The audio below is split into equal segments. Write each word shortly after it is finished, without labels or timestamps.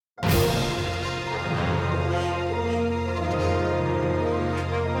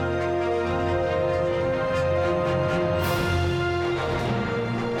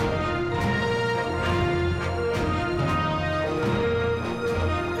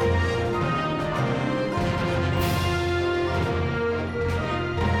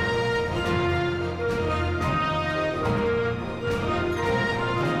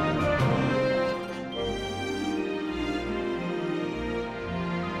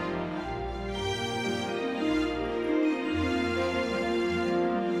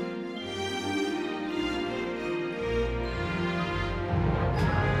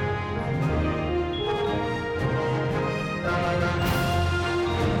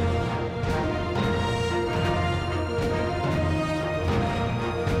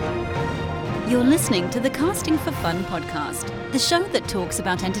You're listening to the Casting for Fun podcast, the show that talks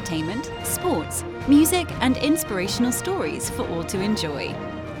about entertainment, sports, music, and inspirational stories for all to enjoy.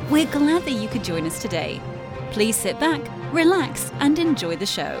 We're glad that you could join us today. Please sit back, relax, and enjoy the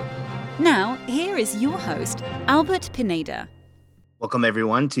show. Now, here is your host, Albert Pineda. Welcome,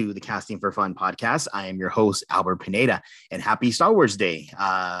 everyone, to the Casting for Fun podcast. I am your host, Albert Pineda, and happy Star Wars Day.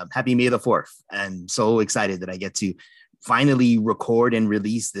 Happy May the 4th. I'm so excited that I get to finally record and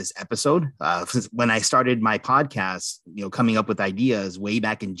release this episode. When I started my podcast, coming up with ideas way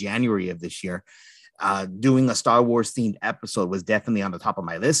back in January of this year, doing a Star Wars themed episode was definitely on the top of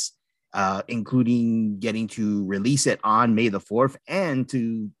my list, including getting to release it on May the 4th and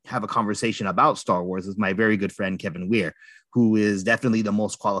to have a conversation about Star Wars with my very good friend, Kevin Weir, who is definitely the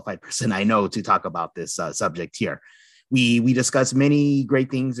most qualified person I know to talk about this subject here. We discussed many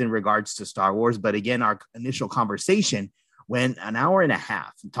great things in regards to Star Wars, but again, our initial conversation went an hour and a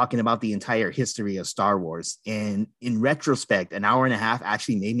half talking about the entire history of Star Wars. And in retrospect, an hour and a half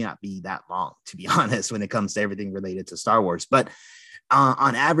actually may not be that long, to be honest, when it comes to everything related to Star Wars. But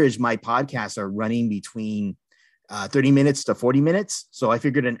on average, my podcasts are running between 30 minutes to 40 minutes. So I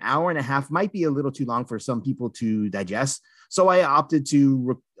figured an hour and a half might be a little too long for some people to digest. So I opted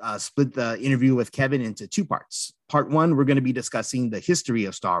to split the interview with Kevin into two parts. Part one, we're going to be discussing the history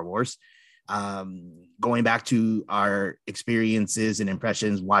of Star Wars, going back to our experiences and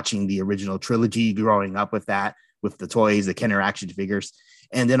impressions watching the original trilogy, growing up with that, with the toys, the Kenner action figures.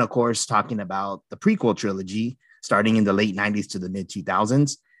 And then, of course, talking about the prequel trilogy, starting in the late 90s to the mid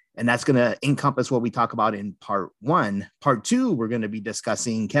 2000s. And that's going to encompass what we talk about in part one. Part two, we're going to be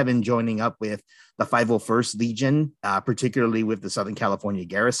discussing Kevin joining up with the 501st Legion, particularly with the Southern California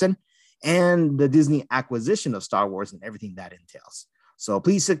Garrison, and the Disney acquisition of Star Wars and everything that entails. So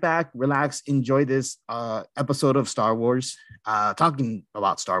please sit back, relax, enjoy this episode of Star Wars, talking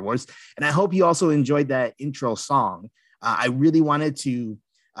about Star Wars. And I hope you also enjoyed that intro song. I really wanted to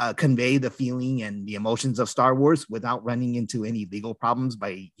convey the feeling and the emotions of Star Wars without running into any legal problems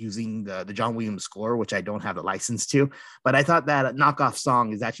by using the John Williams score, which I don't have the license to. But I thought that knockoff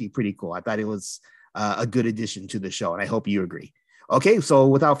song is actually pretty cool. I thought it was a good addition to the show, and I hope you agree. Okay, so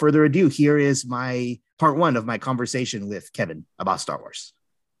without further ado, here is my part one of my conversation with Kevin about Star Wars.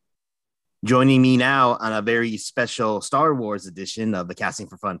 Joining me now on a very special Star Wars edition of the Casting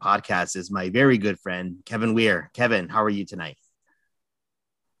for Fun podcast is my very good friend, Kevin Weir. Kevin, how are you tonight?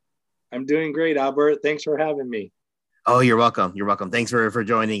 I'm doing great, Albert. Thanks for having me. Oh, you're welcome. You're welcome. Thanks for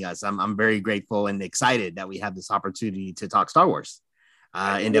joining us. I'm very grateful and excited that we have this opportunity to talk Star Wars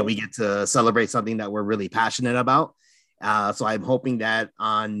and that we get to celebrate something that we're really passionate about. So I'm hoping that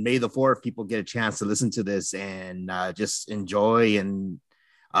on May the 4th, people get a chance to listen to this and just enjoy and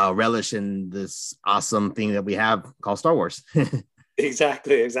relish in this awesome thing that we have called Star Wars.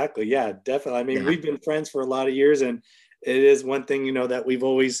 Exactly. Yeah, definitely. I mean, we've been friends for a lot of years, and it is one thing, that we've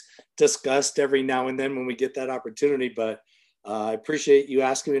always discussed every now and then when we get that opportunity. But I appreciate you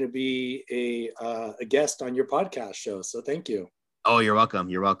asking me to be a guest on your podcast show. So thank you. Oh, you're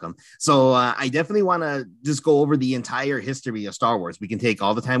welcome. You're welcome. So I definitely want to just go over the entire history of Star Wars. We can take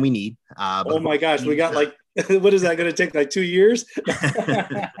all the time we need. Oh my gosh, we got what is that going to take? Like 2 years?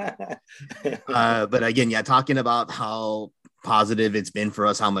 But again, talking about how positive it's been for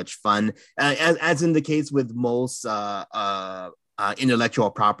us, how much fun, as in the case with most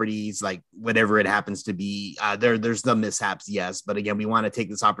intellectual properties, like whatever it happens to be, there's the mishaps, yes, but again, we want to take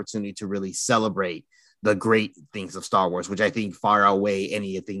this opportunity to really celebrate the great things of Star Wars, which I think far outweigh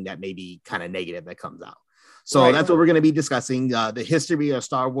anything that may be kind of negative that comes out. So That's what we're going to be discussing, the history of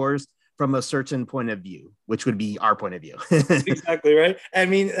Star Wars from a certain point of view, which would be our point of view. Exactly right. I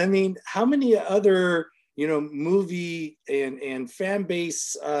mean, how many other movie and fan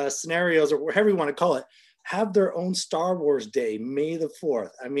base scenarios, or whatever you want to call it, have their own Star Wars Day, May the 4th?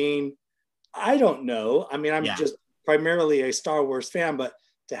 I mean, I don't know. I mean, I'm just primarily a Star Wars fan, but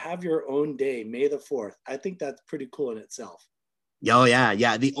to have your own day, May the 4th, I think that's pretty cool in itself. Oh,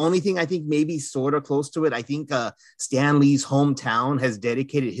 yeah. The only thing I think maybe sort of close to it, I think Stan Lee's hometown has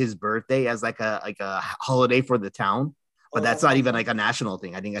dedicated his birthday as like a holiday for the town, but that's not even like a national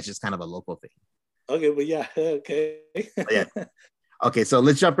thing. I think that's just kind of a local thing. Okay, well, yeah, okay. Yeah. Okay, so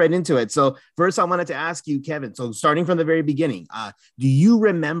let's jump right into it. So first, I wanted to ask you, Kevin, so starting from the very beginning, do you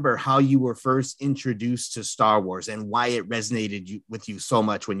remember how you were first introduced to Star Wars and why it resonated with you so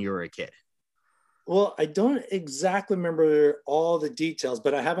much when you were a kid? Well, I don't exactly remember all the details,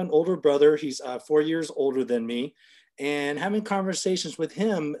 but I have an older brother. He's 4 years older than me, and having conversations with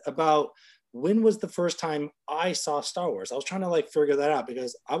him about when was the first time I saw Star Wars. I was trying to figure that out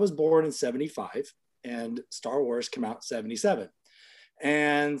because I was born in 75 and Star Wars came out in 77.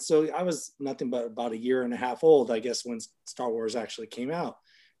 And so I was nothing but about a year and a half old, I guess, when Star Wars actually came out.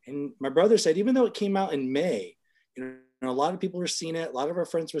 And my brother said, even though it came out in May, you know, a lot of people were seeing it, a lot of our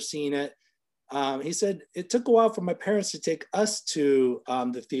friends were seeing it. He said it took a while for my parents to take us to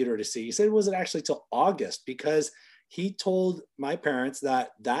the theater to see. He said it wasn't actually till August, because he told my parents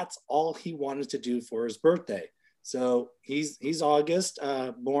that that's all he wanted to do for his birthday. So he's August,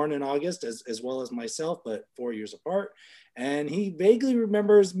 born in August, as well as myself, but 4 years apart. And he vaguely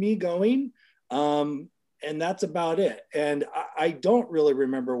remembers me going, and that's about it. And I don't really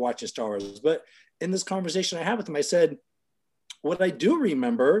remember watching Star Wars, but in this conversation I had with him, I said, what I do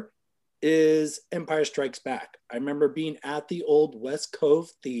remember is Empire Strikes Back. I remember being at the old West Cove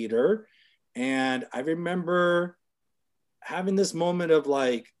Theater, and I remember having this moment of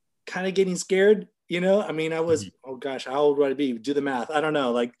like kind of getting scared. You know, I mean, I was, oh gosh, how old would I be? Do the math. I don't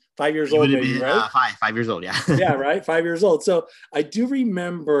know, like 5 years old, maybe, been, right? 5 years old, yeah. Yeah, right. 5 years old. So I do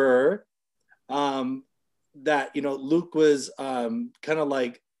remember that, you know, Luke was kind of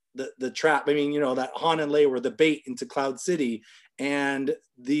like the trap. I mean, you know, that Han and Leia were the bait into Cloud City. And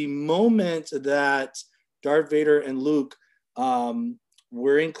the moment that Darth Vader and Luke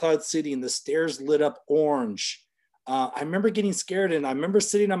were in Cloud City and the stairs lit up orange, I remember getting scared, and I remember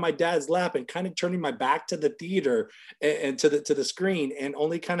sitting on my dad's lap and kind of turning my back to the theater and to the screen, and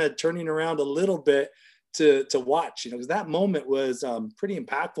only kind of turning around a little bit to watch, you know, because that moment was pretty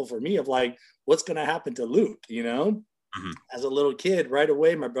impactful for me of like, what's going to happen to Luke, you know? As a little kid, right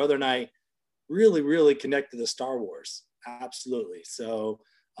away, my brother and I really connected to Star Wars. Absolutely. So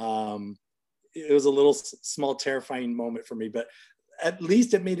it was a little small, terrifying moment for me, but at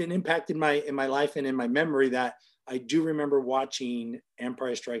least it made an impact in my life and in my memory that I do remember watching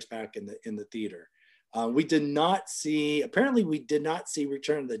Empire Strikes Back in the theater. We did not see Return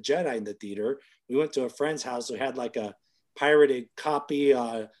of the Jedi in the theater. We went to a friend's house who had like a pirated copy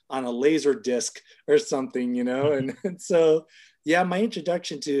on a laser disc or something, you know? And so, yeah, my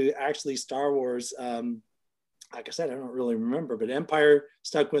introduction to actually Star Wars, like I said, I don't really remember, but Empire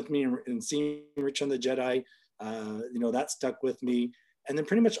stuck with me, and seeing Return of the Jedi, you know, that stuck with me. And then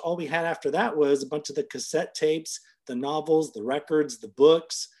pretty much all we had after that was a bunch of the cassette tapes, the novels, the records, the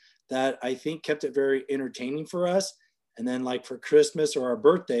books that I think kept it very entertaining for us. And then like for Christmas or our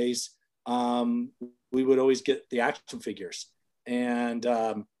birthdays, we would always get the action figures. And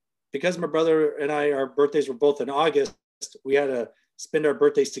because my brother and I, our birthdays were both in August, we had to spend our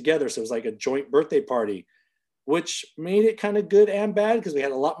birthdays together. So it was like a joint birthday party, which made it kind of good and bad because we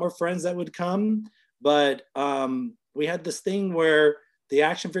had a lot more friends that would come. But we had this thing where the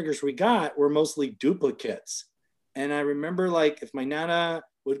action figures we got were mostly duplicates. And I remember like if my Nana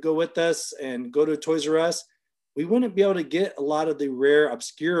would go with us and go to Toys R Us, we wouldn't be able to get a lot of the rare,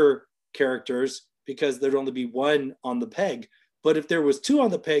 obscure characters because there'd only be one on the peg. But if there was two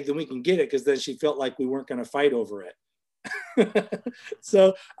on the peg, then we can get it, because then she felt like we weren't going to fight over it.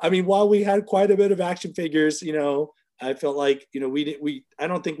 So, I mean, while we had quite a bit of action figures, you know, I felt like, you know, I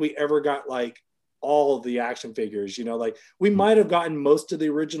don't think we ever got like all of the action figures, you know, like we might have gotten most of the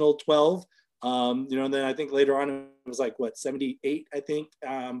original 12, you know, and then I think later on it was like, what, 78, I think,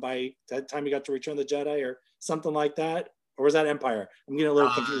 by that time we got to Return of the Jedi or something like that. Or was that Empire? I'm getting a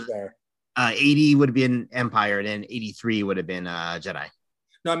little confused there. 80 would have been Empire, and then 83 would have been Jedi.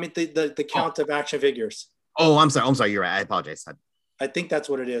 No, I mean the count of action figures. Oh, I'm sorry. You're right. I apologize. I think that's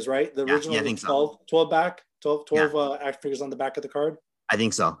what it is, right? The original, I think 12, so. 12 back, 12 action figures on the back of the card. I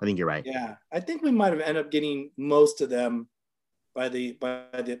think so. I think you're right. Yeah, I think we might have ended up getting most of them by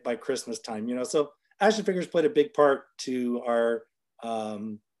Christmas time, you know. So action figures played a big part to our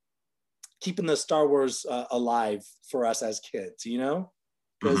keeping the Star Wars alive for us as kids, you know,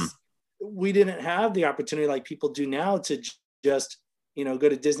 because we didn't have the opportunity like people do now to just, you know, go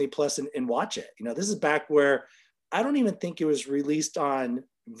to Disney Plus and watch it. You know, this is back where I don't even think it was released on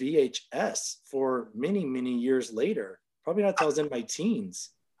VHS for many years later. Probably not till I was in my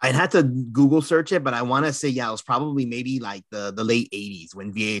teens. I'd had to Google search it, but I want to say, yeah, it was probably maybe like the late 80s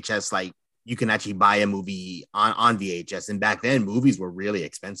when VHS, like you can actually buy a movie on VHS. And back then movies were really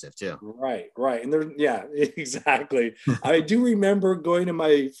expensive too. Right. And yeah, exactly. I do remember going to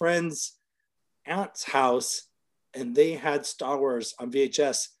my friend's aunt's house and they had Star Wars on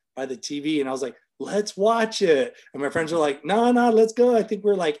VHS by the TV. And I was like, let's watch it. And my friends were like, no, let's go. I think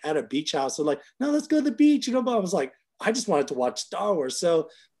we're like at a beach house. So like, no, let's go to the beach. You know, but I was like, I just wanted to watch Star Wars. So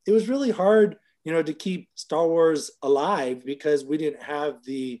it was really hard, you know, to keep Star Wars alive because we didn't have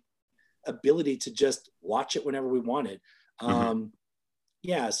the ability to just watch it whenever we wanted.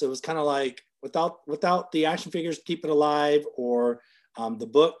 Yeah, so it was kind of like without the action figures to keep it alive, or the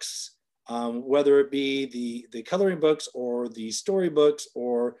books, whether it be the coloring books or the storybooks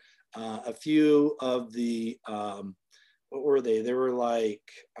or a few of the what were they? They were like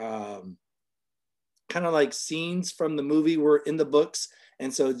kind of like scenes from the movie were in the books,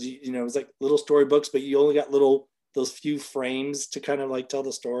 and so it was like little storybooks, but you only got those few frames to kind of like tell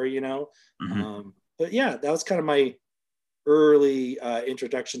the story, Mm-hmm. But yeah, that was kind of my early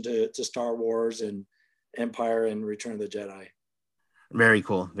introduction to Star Wars and Empire and Return of the Jedi. Very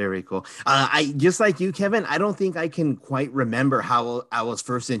cool. Very cool. I just like you, Kevin. I don't think I can quite remember how I was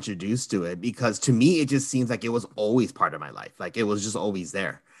first introduced to it because to me, it just seems like it was always part of my life. Like it was just always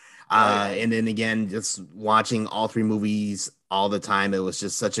there. Right. And then again, just watching all three movies all the time, it was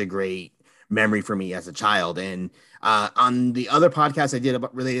just such a great memory for me as a child. And on the other podcast I did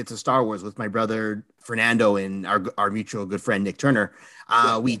about related to Star Wars with my brother Fernando and our mutual good friend Nick Turner,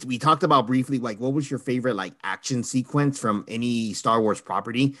 Yeah. we talked about briefly like what was your favorite like action sequence from any Star Wars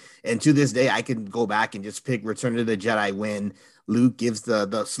property. And to this day, I can go back and just pick Return of the Jedi when Luke gives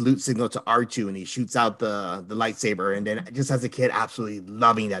the salute signal to R2 and he shoots out the lightsaber. And then just as a kid, absolutely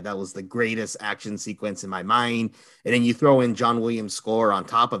loving that. That was the greatest action sequence in my mind. And then you throw in John Williams' score on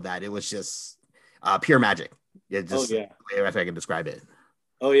top of that. It was just pure magic. It Oh just yeah. the way I can describe it.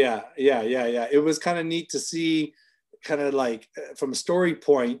 Oh yeah, yeah. It was kind of neat to see, kind of like from a story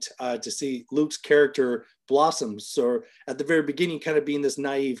point, to see Luke's character blossom. So at the very beginning, kind of being this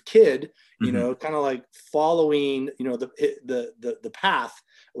naive kid, Mm-hmm. kind of like following, the path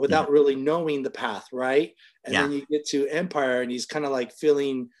Mm-hmm. without really knowing the path, right? And Yeah. then you get to Empire, and he's kind of like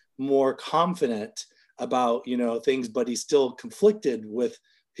feeling more confident about things, but he's still conflicted with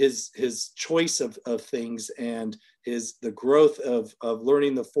his choice of things and the growth of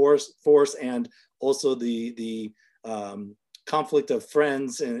learning the force and also the conflict of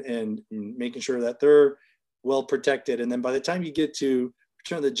friends and making sure that they're well protected. And then by the time you get to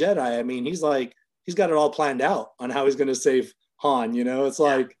Return of the Jedi, I mean, he's got it all planned out on how he's going to save Han. It's Yeah.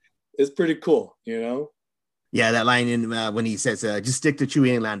 like it's pretty cool. Yeah, that line in when he says, "Just stick to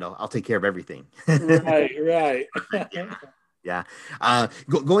Chewie and Lando. I'll take care of everything." Right. Yeah, yeah.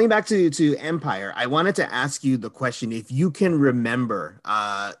 Going back to Empire, I wanted to ask you the question: if you can remember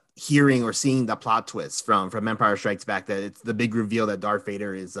hearing or seeing the plot twist from Empire Strikes Back, that it's the big reveal that Darth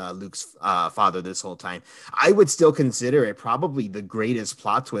Vader is Luke's father this whole time. I would still consider it probably the greatest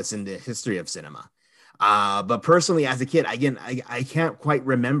plot twist in the history of cinema. But personally, as a kid, again, I can't quite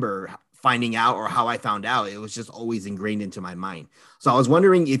remember finding out or how I found out. It was just always ingrained into my mind. So I was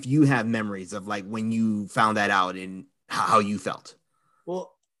wondering if you have memories of like when you found that out and how you felt.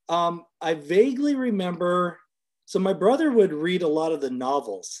 Well, I vaguely remember. So my brother would read a lot of the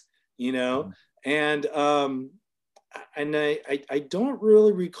novels, you know, Mhm. and I don't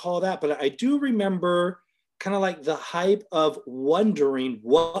really recall that, but I do remember kind of like the hype of wondering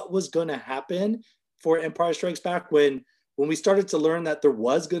what was going to happen for Empire Strikes Back when we started to learn that there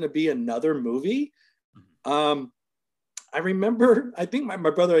was going to be another movie. Um, I remember, I think my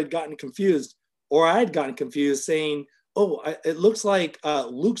brother had gotten confused, or I had gotten confused, saying, "Oh, it looks like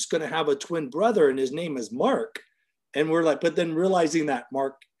Luke's going to have a twin brother, and his name is Mark." And we're like, but then realizing that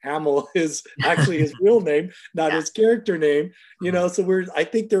Mark Hamill is actually his real name, not Yeah. his character name, Mhm. So I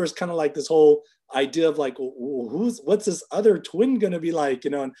think there was kind of like this whole idea of like, what's this other twin going to be like,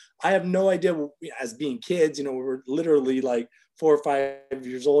 and I have no idea. As being kids, we're literally like 4 or 5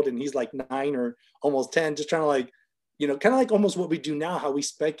 years old, and he's like 9 or almost 10, just trying to like, kind of like almost what we do now, how we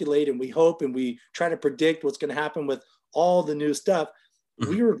speculate and we hope and we try to predict what's going to happen with all the new stuff.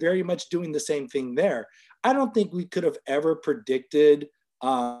 We Mhm. were very much doing the same thing there. I don't think we could have ever predicted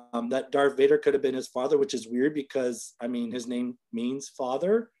that Darth Vader could have been his father, which is weird because I mean his name means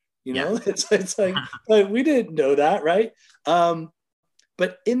father. Yeah. It's like we didn't know that, right?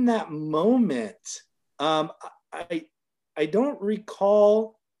 But in that moment, um, I I don't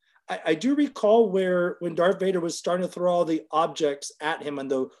recall. I do recall where when Darth Vader was starting to throw all the objects at him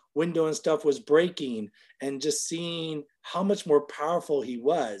and the window and stuff was breaking, and just seeing how much more powerful he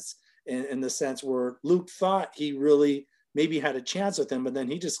was in the sense where Luke thought he really maybe had a chance with him, but then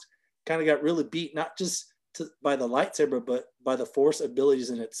he just kind of got really beat, not just by the lightsaber, but by the force abilities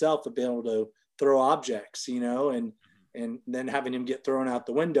in itself of being able to throw objects, and then having him get thrown out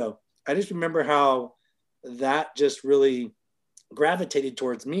the window. I just remember how that just really gravitated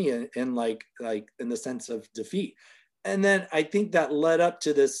towards me in like in the sense of defeat. And then I think that led up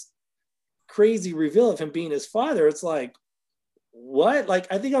to this crazy reveal of him being his father. It's like, what?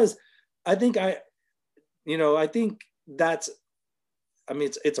 Like I think I think that's, I mean,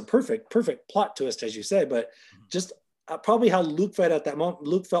 it's a perfect plot twist, as you say, but just probably how Luke felt at that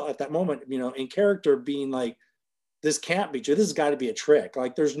moment, in character being like, this can't be true. This has got to be a trick.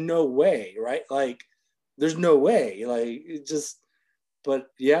 Like, there's no way, right? Like, there's no way. Like, it just, but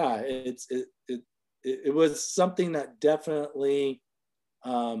yeah, it was something that definitely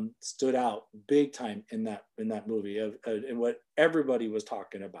stood out big time in that movie and what everybody was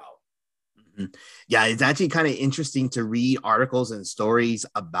talking about. Yeah, it's actually kind of interesting to read articles and stories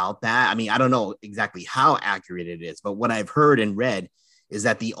about that. I mean, I don't know exactly how accurate it is, but what I've heard and read is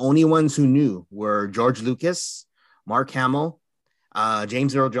that the only ones who knew were George Lucas, Mark Hamill,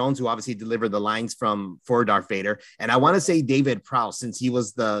 James Earl Jones, who obviously delivered the lines for Darth Vader, and I want to say David Prowse, since he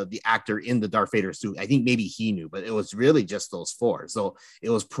was the actor in the Darth Vader suit. I think maybe he knew, but it was really just those four. So it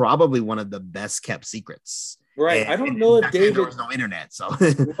was probably one of the best kept secrets. Right. And, I don't know if David. There was no internet, so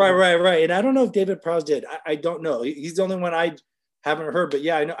right. And I don't know if David Prowse did. I don't know. He's the only one I haven't heard. But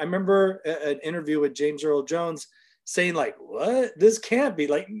yeah, I know. I remember an interview with James Earl Jones saying, like, what? This can't be,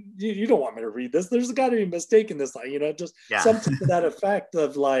 like, you don't want me to read this. There's got to be a mistake in this line, just something to that effect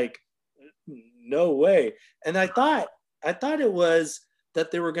of, like, no way. And I thought it was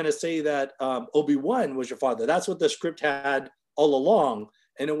that they were going to say that Obi-Wan was your father. That's what the script had all along.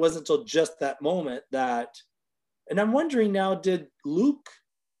 And it wasn't until just that moment that, and I'm wondering now, did Luke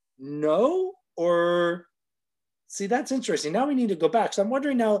know? Or, see, that's interesting. Now we need to go back. So I'm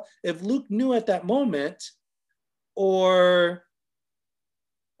wondering now if Luke knew at that moment, or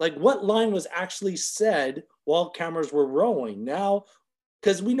like what line was actually said while cameras were rolling now,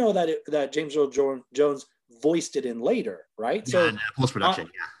 because we know that James Earl Jones voiced it in later, right? Yeah, So post-production,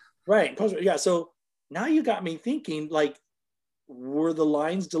 right, so now you got me thinking, like, were the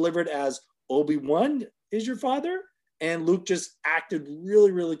lines delivered as Obi-Wan is your father and Luke just acted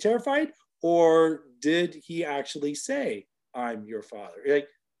really, really terrified, or did he actually say I'm your father? Like,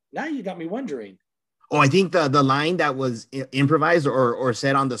 now you got me wondering. Oh, I think the line that was improvised or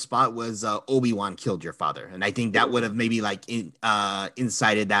said on the spot was Obi-Wan killed your father. And I think that would have maybe like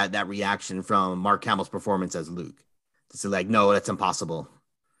incited that reaction from Mark Hamill's performance as Luke. To say like, no, that's impossible.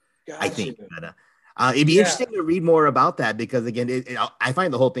 Gotcha. I think. But, it'd be interesting to read more about that because, again, I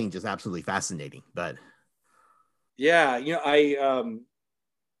find the whole thing just absolutely fascinating. But yeah, I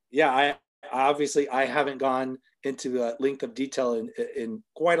obviously I haven't gone into a length of detail in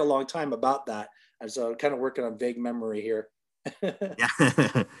quite a long time about that. And so I'm kind of working on vague memory here.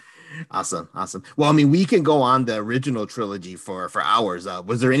 Yeah. Awesome. Well, I mean, we can go on the original trilogy for hours.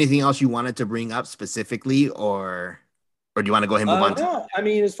 Was there anything else you wanted to bring up specifically, or do you want to go ahead and move on? No, I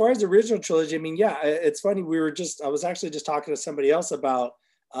mean, as far as the original trilogy, I mean, yeah, it's funny. I was actually just talking to somebody else about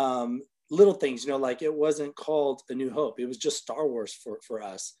little things, like it wasn't called A New Hope. It was just Star Wars for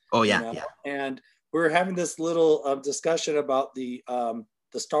us. Oh, yeah. Yeah. And we were having this little discussion about the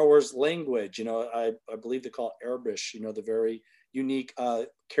Star Wars language. I believe they call it Arabic, the very unique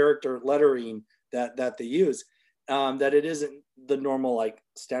character lettering that they use, that it isn't the normal, like,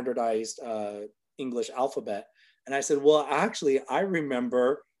 standardized English alphabet. And I said, well, actually, I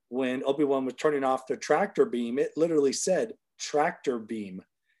remember when Obi-Wan was turning off the tractor beam, it literally said tractor beam.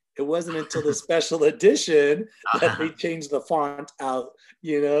 It wasn't until the special edition that they changed the font out,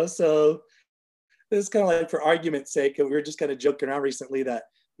 so it's kind of like, for argument's sake, we were just kind of joking around recently that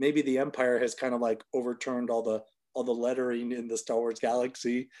maybe the Empire has kind of like overturned all the lettering in the Star Wars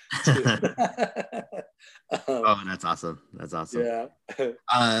galaxy. Oh, that's awesome. Yeah.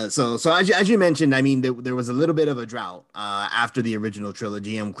 So as you mentioned, I mean, there was a little bit of a drought after the original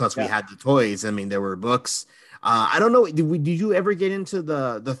trilogy, and plus we had the toys. I mean, there were books. I don't know. Did you ever get into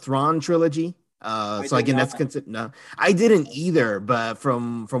the Thrawn trilogy? So again, that's considered. No, I didn't either. But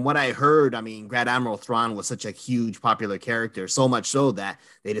from what I heard, I mean, Grand Admiral Thrawn was such a huge popular character, so much so that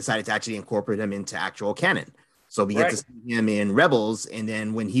they decided to actually incorporate him into actual canon. So we get to see him in Rebels, and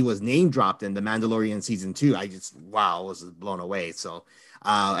then when he was name dropped in The Mandalorian season 2, I just was blown away. So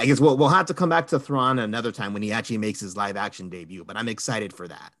I guess we'll have to come back to Thrawn another time when he actually makes his live action debut. But I'm excited for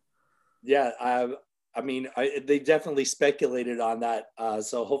that. Yeah, I mean, they definitely speculated on that.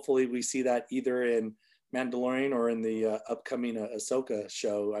 So hopefully we see that either in Mandalorian or in the upcoming Ahsoka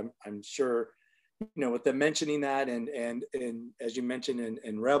show. I'm sure, with them mentioning that, and as you mentioned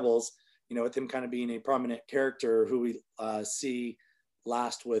in Rebels, with him kind of being a prominent character who we see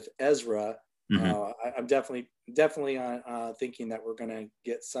last with Ezra, I'm definitely thinking that we're going to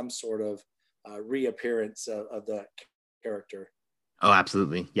get some sort of reappearance of the character. Oh,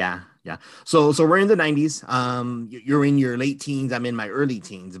 absolutely. Yeah. So we're in the 90s. You're in your late teens. I'm in my early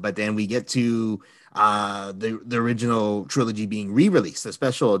teens. But then we get to the original trilogy being re-released, the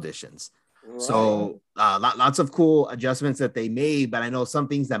special editions. Right. So lots of cool adjustments that they made, but I know some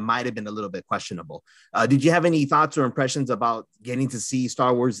things that might have been a little bit questionable. Did you have any thoughts or impressions about getting to see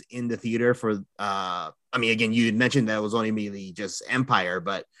Star Wars in the theater for, I mean, again, you had mentioned that it was only really just Empire,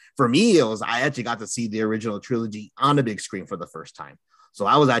 but for me, I actually got to see the original trilogy on a big screen for the first time. So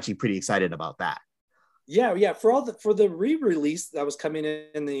I was actually pretty excited about that. Yeah. For the re-release that was coming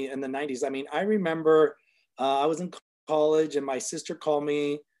in the 90s. I mean, I remember I was in college and my sister called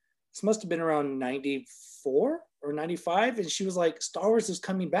me. This must have been around 94 or 95. And she was like, Star Wars is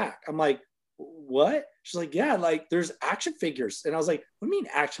coming back. I'm like, what? She's like, yeah, like there's action figures. And I was like, what do you mean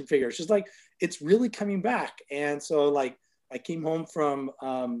action figures? She's like, it's really coming back. And so like I came home from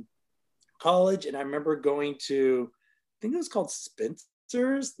college and I remember going to, I think it was called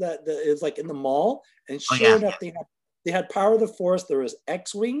Spencer's that is like in the mall. And Oh, sure yeah. enough, they had Power of the Force. There was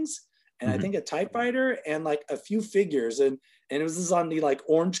X-Wings and I Mhm. think a TIE fighter and like a few figures. And it was just on the like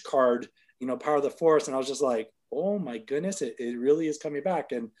orange card, Power of the Force. And I was just like, oh my goodness, it really is coming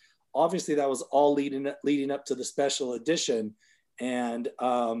back. And obviously that was all leading up to the special edition. And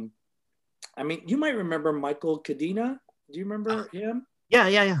I mean, you might remember Michael Cadena. Do you remember him? Yeah.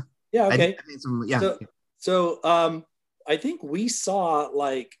 Yeah. Okay. Yeah. So I think we saw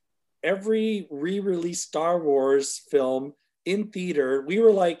like every re-release Star Wars film in theater. We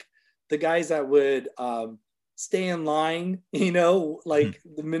were like the guys that would stay in line, like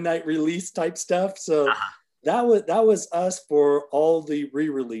the midnight release type stuff. So that was us for all the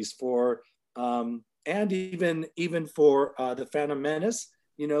re-release for and even for the Phantom Menace.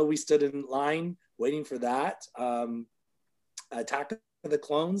 We stood in line waiting for that. Attack of the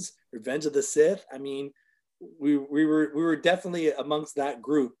Clones, Revenge of the Sith. I mean, we were definitely amongst that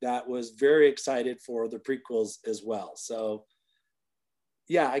group that was very excited for the prequels as well. So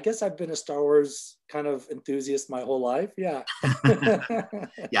yeah, I guess I've been a Star Wars kind of enthusiast my whole life. Yeah.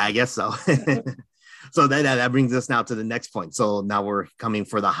 Yeah, I guess so. So that brings us now to the next point. So now we're coming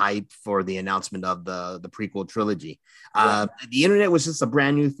for the hype for the announcement of the prequel trilogy. Right. The internet was just a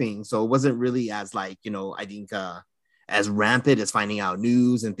brand new thing, so it wasn't really as like, I think as rampant as finding out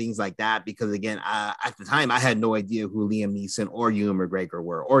news and things like that. Because again, at the time, I had no idea who Liam Neeson or Ewan McGregor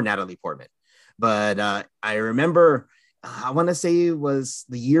were, or Natalie Portman. But I remember, I want to say it was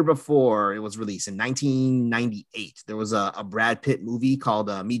the year before it was released in 1998. There was a Brad Pitt movie called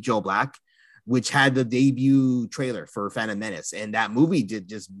Meet Joe Black, which had the debut trailer for Phantom Menace. And that movie did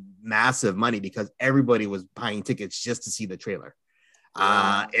just massive money because everybody was buying tickets just to see the trailer.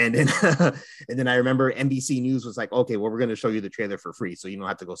 And then and then I remember NBC News was like, okay, well, we're going to show you the trailer for free, so you don't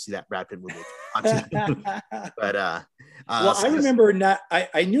have to go see that Brad Pitt movie. But well, I remember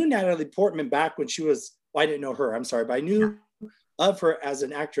I knew Natalie Portman back when she was, well, I didn't know her, I'm sorry, but I knew of her as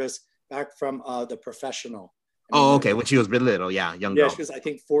an actress back from The Professional. Okay, when she was really little, young girl. She was, I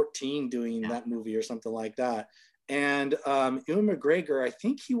think, 14 doing that movie or something like that. And Ewan McGregor, I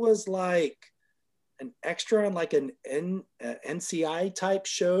think he was like an extra on like an NCI type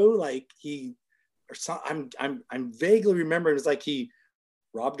show, like he or some. I'm vaguely remembering. It was like he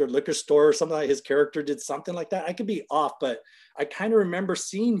robbed a liquor store or something. Like his character did something like that. I could be off, but I kind of remember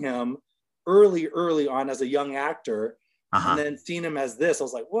seeing him early on as a young actor, and then seeing him as this. I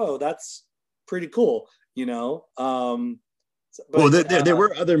was like, whoa, that's pretty cool. Well, there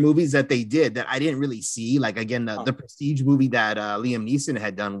were other movies that they did that I didn't really see. Like again, the Prestige movie that Liam Neeson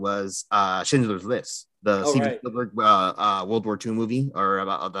had done was Schindler's List, the Steven Spielberg World War II movie, or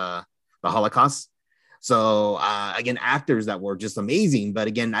about the Holocaust. So again, actors that were just amazing. But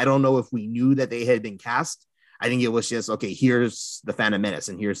again, I don't know if we knew that they had been cast. I think it was just, okay, here's the Phantom Menace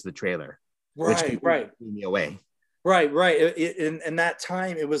and here's the trailer, which blew me away. Right. In that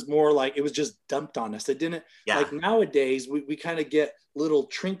time, it was more like it was just dumped on us. It didn't like nowadays. We kind of get little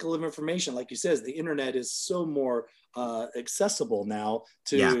trinkle of information, like you says. The internet is so more accessible now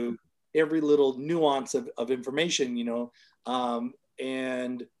to every little nuance of information,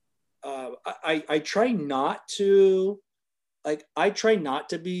 and I try not to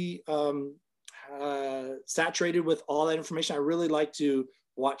be saturated with all that information. I really like to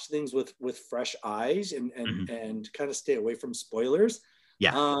watch things with fresh eyes and kind of stay away from spoilers.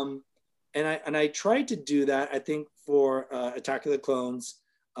 And I tried to do that, I think, for Attack of the Clones,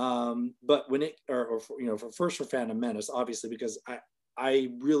 but when it for Phantom Menace, obviously, because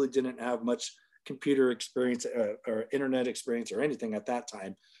I really didn't have much computer experience or internet experience or anything at that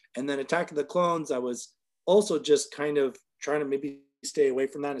time. And then Attack of the Clones, I was also just kind of trying to maybe stay away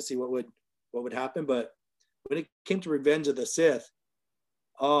from that and see what would happen. But when it came to Revenge of the Sith,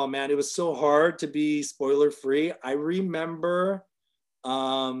 oh man, it was so hard to be spoiler free. I remember,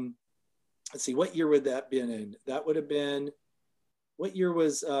 let's see, what year would that been in? That would have been, what year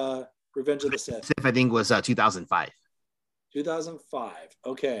was Revenge of the Sith? Sith, I think, was 2005. 2005.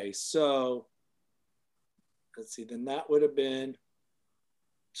 Okay, so let's see. Then that would have been.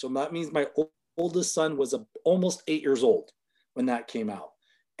 So that means my oldest son was almost 8 years old when that came out,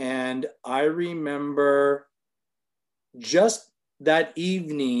 and I remember just that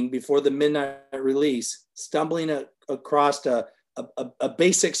evening before the midnight release, stumbling across a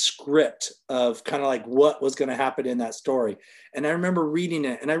basic script of kind of like what was going to happen in that story. And I remember reading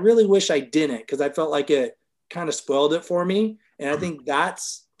it, and I really wish I didn't, because I felt like it kind of spoiled it for me. And I think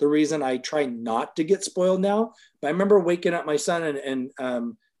that's the reason I try not to get spoiled now. But I remember waking up my son and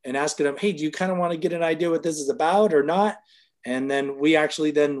asking him, hey, do you kind of want to get an idea what this is about or not? And then we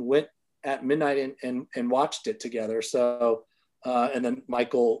actually then went at midnight and watched it together. So, and then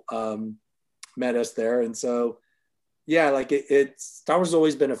Michael met us there. And so, yeah, like Star Wars has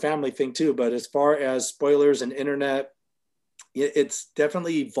always been a family thing too. But as far as spoilers and internet, it's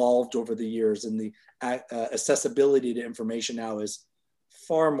definitely evolved over the years, and the accessibility to information now is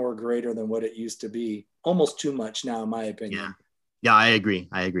far more greater than what it used to be. Almost too much now, in my opinion. Yeah, I agree.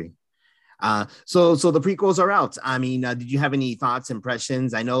 So the prequels are out. I mean, did you have any thoughts,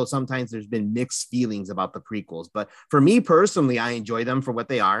 impressions? I know sometimes there's been mixed feelings about the prequels, but for me personally, I enjoy them for what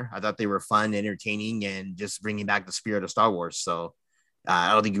they are. I thought they were fun, entertaining, and just bringing back the spirit of Star Wars. So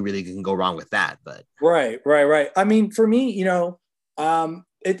I don't think you really can go wrong with that. But right. I mean, for me,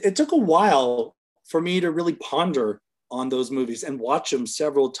 it took a while for me to really ponder on those movies and watch them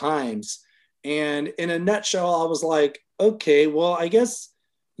several times. And in a nutshell, I was like, okay, well, I guess,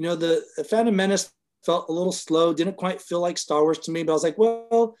 the Phantom Menace felt a little slow, didn't quite feel like Star Wars to me, but I was like,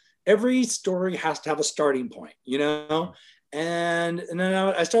 well, every story has to have a starting point, And then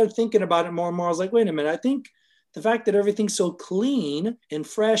I started thinking about it more and more. I was like, wait a minute, I think the fact that everything's so clean and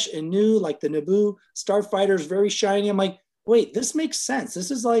fresh and new, like the Naboo starfighter is very shiny. I'm like, wait, this makes sense.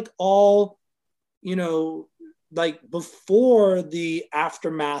 This is like all, like before the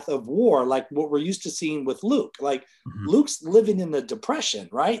aftermath of war, like what we're used to seeing with Luke. Like Luke's living in the Depression,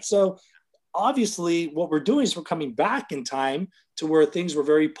 right? So obviously what we're doing is we're coming back in time to where things were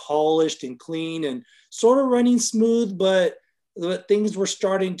very polished and clean and sort of running smooth, but things were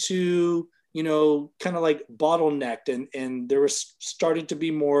starting to, kind of like bottlenecked, and there was starting to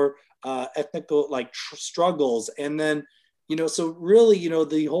be more ethnical like struggles. And then, so really,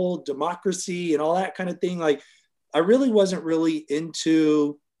 the whole democracy and all that kind of thing, like I really wasn't really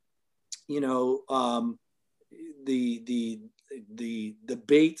into, the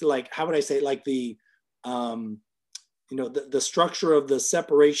debate, like, how would I say, like the structure of the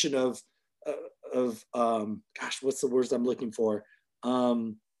separation of gosh, what's the words I'm looking for?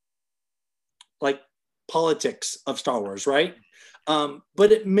 Like politics of Star Wars, right?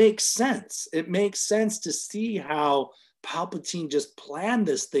 But it makes sense. It makes sense to see how Palpatine just planned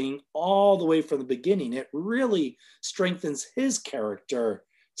this thing all the way from the beginning. It really strengthens his character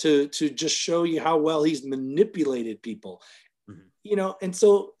to just show you how well he's manipulated people, and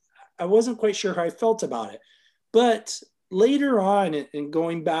so I wasn't quite sure how I felt about it. But later on, and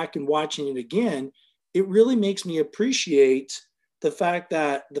going back and watching it again, it really makes me appreciate the fact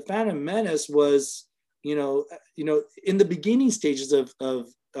that the Phantom Menace was, in the beginning stages of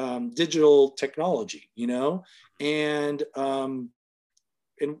digital technology, and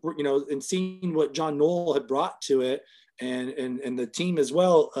seeing what John Knoll had brought to it, and the team as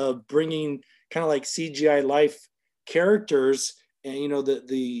well, of bringing kind of like CGI life characters, and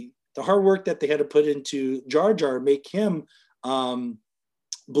the hard work that they had to put into Jar Jar make him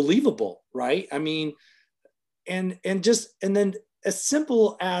believable, right? I mean, and then as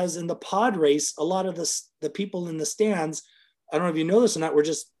simple as in the pod race, a lot of the people in the stands, I don't know if you know this or not, were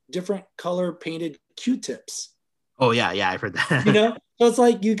just different color painted Q-tips. Oh yeah, I've heard that. So it's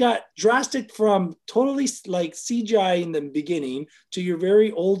like you got drastic from totally like CGI in the beginning to your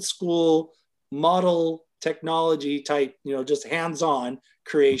very old school model technology type, just hands-on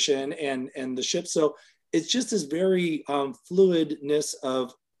creation and the ship. So it's just this very fluidness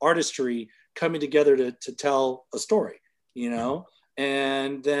of artistry coming together to tell a story,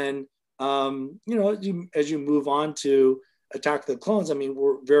 and then as you move on to Attack of the Clones, I mean,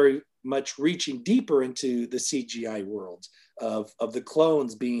 we're very much reaching deeper into the CGI world of the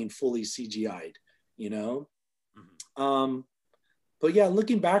clones being fully CGI'd, but yeah,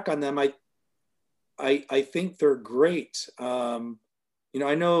 looking back on them, I think they're great.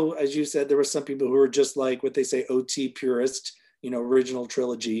 I know, as you said, there were some people who were just like what they say OT purist, original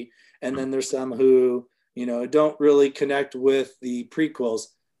trilogy, and then there's some who don't really connect with the prequels.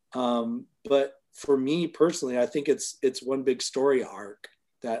 But for me personally, I think it's one big story arc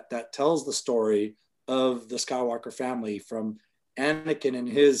that tells the story of the Skywalker family, from Anakin and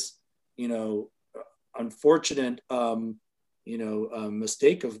his unfortunate,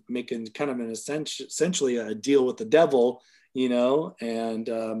 mistake of making kind of essentially a deal with the devil,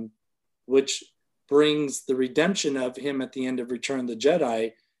 and which brings the redemption of him at the end of Return of the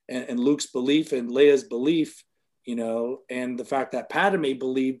Jedi, and Luke's belief and Leia's belief, and the fact that Padme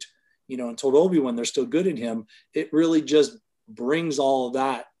believed, and told Obi-Wan they're still good in him. It really just brings all of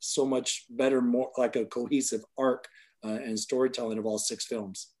that so much better, more like a cohesive arc and storytelling of all 6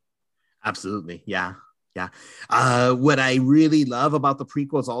 films. Absolutely. Yeah. Yeah. What I really love about the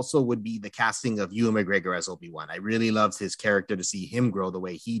prequels also would be the casting of Ewan McGregor as Obi-Wan. I really loved his character, to see him grow the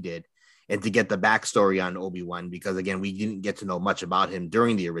way he did, and to get the backstory on Obi-Wan, because again, we didn't get to know much about him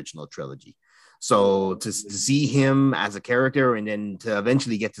during the original trilogy. So to see him as a character, and then to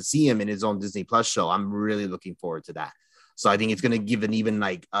eventually get to see him in his own Disney Plus show, I'm really looking forward to that. So I think it's going to give an even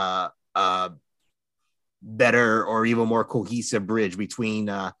better or even more cohesive bridge between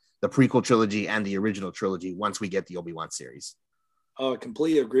the prequel trilogy and the original trilogy once we get the Obi-Wan series. Oh, I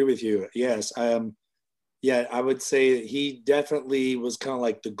completely agree with you. Yes. I would say that he definitely was kind of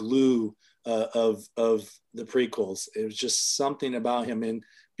like the glue of the prequels. It was just something about him, and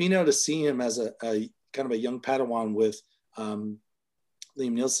being able to see him as a kind of a young Padawan with Liam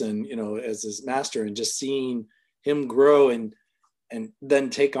Neeson, as his master, and just seeing him grow and then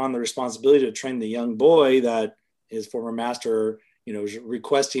take on the responsibility to train the young boy that his former master, was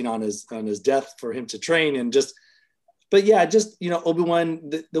requesting on his death for him to train. And Obi-Wan,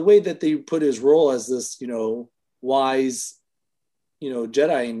 the way that they put his role as this, wise,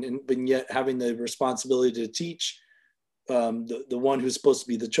 Jedi, and yet having the responsibility to teach the one who's supposed to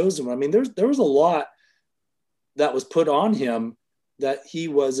be the chosen one. I mean, there was a lot that was put on him that he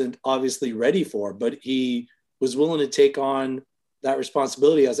wasn't obviously ready for, but he was willing to take on that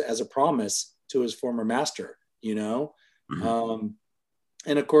responsibility as a promise to his former master, Mm-hmm.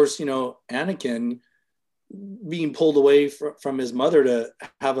 And of course, Anakin being pulled away from his mother to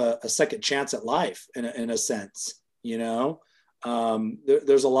have a second chance at life in a sense,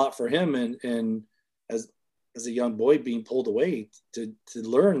 there's a lot for him, and as a young boy being pulled away to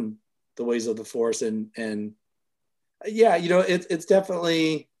learn the ways of the Force, and it's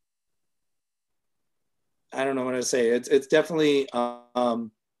definitely, I don't know what to say. It's definitely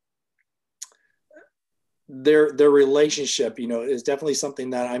their relationship, is definitely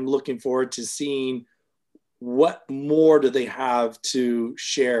something that I'm looking forward to seeing. What more do they have to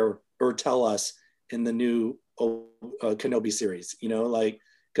share or tell us in the new Kenobi series?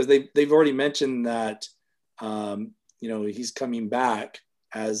 Because they've already mentioned that he's coming back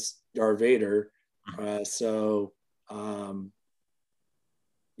as Darth Vader. I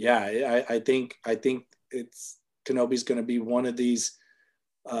think it's Kenobi's going to be one of these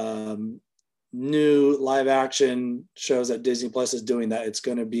new live action shows that Disney Plus is doing, that it's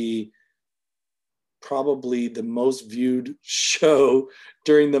going to be probably the most viewed show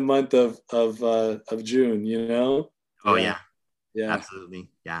during the month of June, Oh yeah. Yeah, absolutely.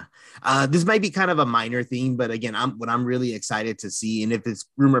 Yeah. This might be kind of a minor theme, but again, I'm really excited to see, and if this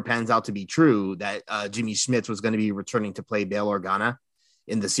rumor pans out to be true, that Jimmy Smits was going to be returning to play Bail Organa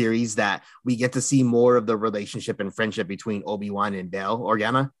in the series, that we get to see more of the relationship and friendship between Obi-Wan and Bail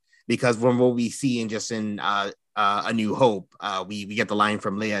Organa, because from what we see in A New Hope, we get the line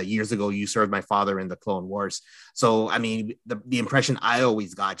from Leia, "Years ago, you served my father in the Clone Wars." So, I mean, the impression I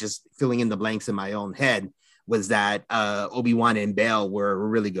always got, just filling in the blanks in my own head, was that Obi-Wan and Bail were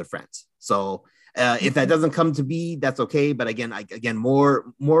really good friends. So if that doesn't come to be, that's okay. But again,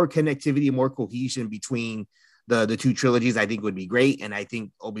 more connectivity, more cohesion between the two trilogies, I think would be great. And I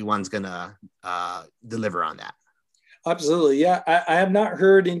think Obi-Wan's going to deliver on that. Absolutely. Yeah. I have not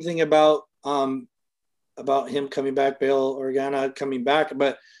heard anything about him coming back, Bail Organa coming back,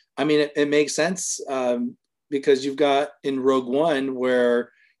 but I mean, it makes sense because you've got in Rogue One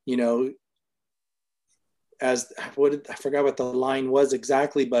where, I forgot what the line was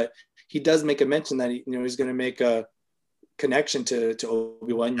exactly, but he does make a mention that he's going to make a connection to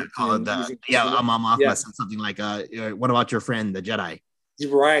Obi-Wan. Mom Mothma said something like, "What about your friend, the Jedi?"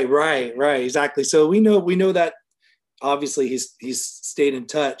 Right, exactly. So we know that obviously he's stayed in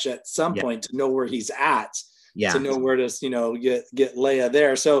touch at some point to know where he's at, to know where to get Leia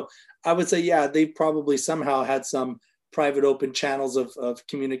there. So I would say they probably somehow had some private open channels of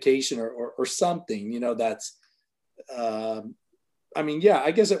communication or something, that's I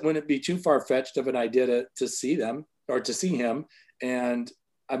guess it wouldn't be too far-fetched of an idea to see them or to see him. And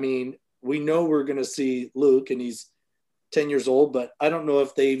I mean, we know we're going to see Luke, and he's 10 years old, but I don't know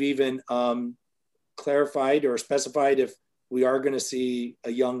if they've even clarified or specified if we are going to see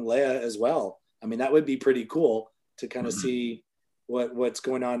a young Leia as well. I mean, that would be pretty cool to kind of see what's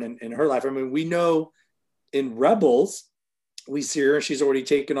going on in her life. I mean, we know in Rebels, we see her, she's already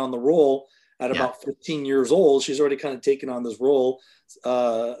taken on the role at about 15 years old. She's already kind of taken on this role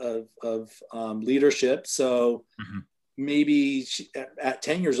of leadership. So maybe at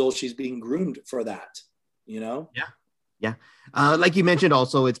 10 years old, she's being groomed for that, you know? Yeah. Like you mentioned,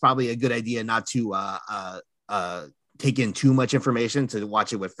 also, it's probably a good idea not to take in too much information, to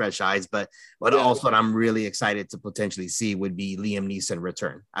watch it with fresh eyes. But also what I'm really excited to potentially see would be Liam Neeson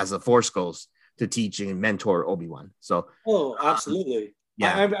return as the Force ghost to teach and mentor Obi-Wan. So, absolutely.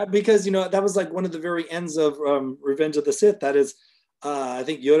 Yeah. Because, you know, that was like one of the very ends of Revenge of the Sith. That is, I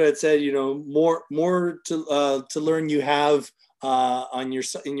think Yoda had said, you know, more to learn you have in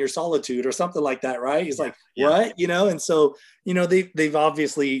your solitude or something like that, right? He's like, what? You know, and so, you know, they've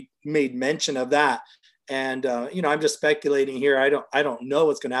obviously made mention of that. And you know, I'm just speculating here. I don't know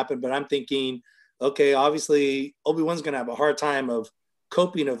what's going to happen, but I'm thinking, okay, obviously Obi-Wan's going to have a hard time of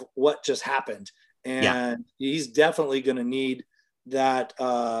coping of what just happened, and he's definitely going to need that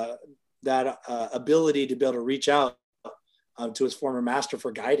ability to be able to reach out to his former master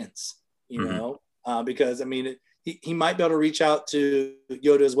for guidance, you know, because I mean, he might be able to reach out to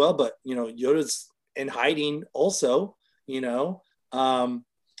Yoda as well, but you know, Yoda's in hiding also, you know,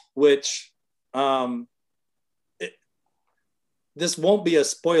 which this won't be a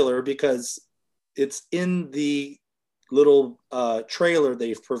spoiler because it's in the little trailer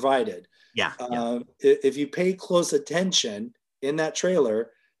they've provided. If you pay close attention in that trailer,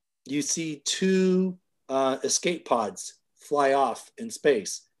 you see two escape pods fly off in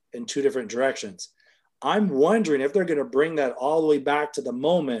space in two different directions. I'm wondering if they're going to bring that all the way back to the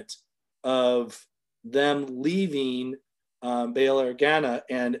moment of them leaving Bail Organa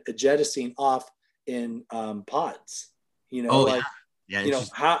and jettisoning off in pods. You know, you know,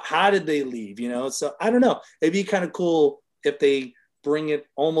 how did they leave? You know, so I don't know. It'd be kind of cool if they bring it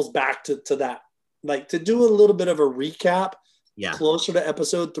almost back to that, like to do a little bit of a recap closer to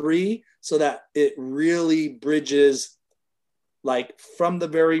episode 3, so that it really bridges like from the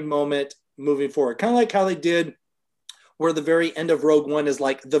very moment moving forward, kind of like how they did where the very end of Rogue One is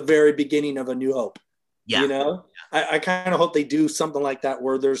like the very beginning of A New Hope. You know, I kind of hope they do something like that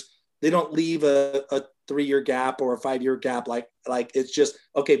where they don't leave a 3-year gap or a 5-year gap. Like it's just,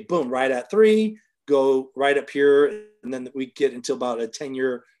 okay, boom, right at 3, go right up here. And then we get into about a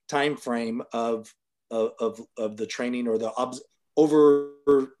 10-year time frame of the training or the what's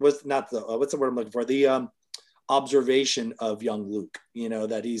the word I'm looking for? The observation of young Luke, you know,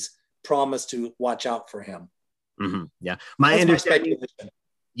 that he's promised to watch out for him. My understanding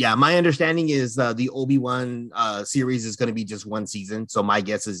is the Obi-Wan series is going to be just one season. So my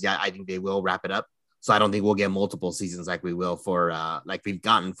guess is, I think they will wrap it up. So I don't think we'll get multiple seasons like we will for like we've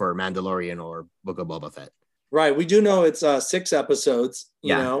gotten for Mandalorian or Book of Boba Fett. Right. We do know it's 6 episodes.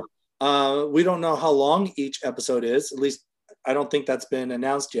 You know, we don't know how long each episode is. At least I don't think that's been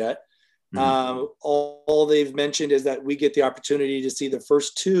announced yet. All they've mentioned is that we get the opportunity to see the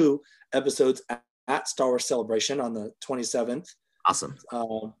first 2 episodes at Star Wars Celebration on the 27th. Awesome.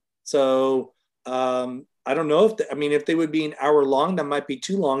 So I don't know if they would be an hour long, that might be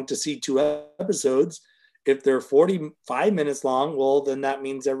too long to see 2 episodes. If they're 45 minutes long, well, then that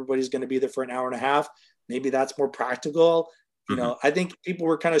means everybody's going to be there for an hour and a half. Maybe that's more practical. You know, I think people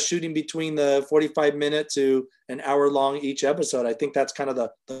were kind of shooting between the 45-minute to an hour long each episode. I think that's kind of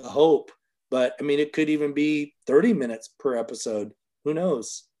the hope. But I mean, it could even be 30 minutes per episode. Who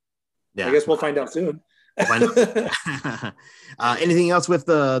knows? I guess we'll find out soon. Anything else with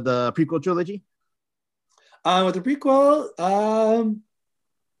the prequel trilogy? With the prequel,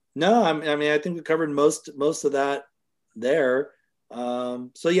 no. I mean, I think we covered most of that there.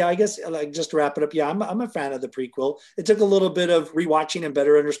 So yeah, I guess like just to wrap it up, I'm a fan of the prequel. It took a little bit of rewatching and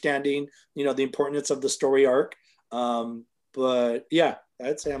better understanding, you know, the importance of the story arc. But yeah,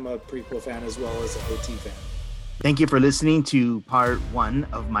 I'd say I'm a prequel fan as well as an OT fan. Thank you for listening to part 1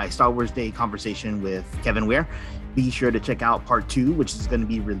 of my Star Wars Day conversation with Kevin Weir. Be sure to check out part 2, which is going to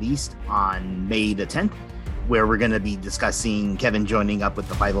be released on May the 10th, where we're going to be discussing Kevin joining up with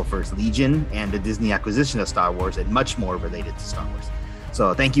the 501st Legion and the Disney acquisition of Star Wars and much more related to Star Wars.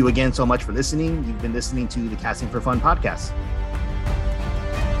 So thank you again so much for listening. You've been listening to the Casting for Fun podcast.